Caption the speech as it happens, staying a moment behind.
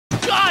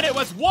God, it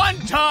was one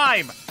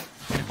time!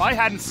 And if I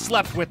hadn't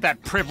slept with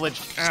that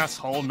privileged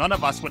asshole, none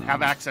of us would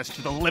have access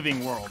to the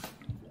living world.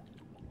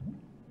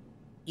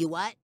 You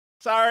what?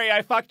 Sorry,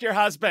 I fucked your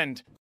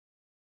husband.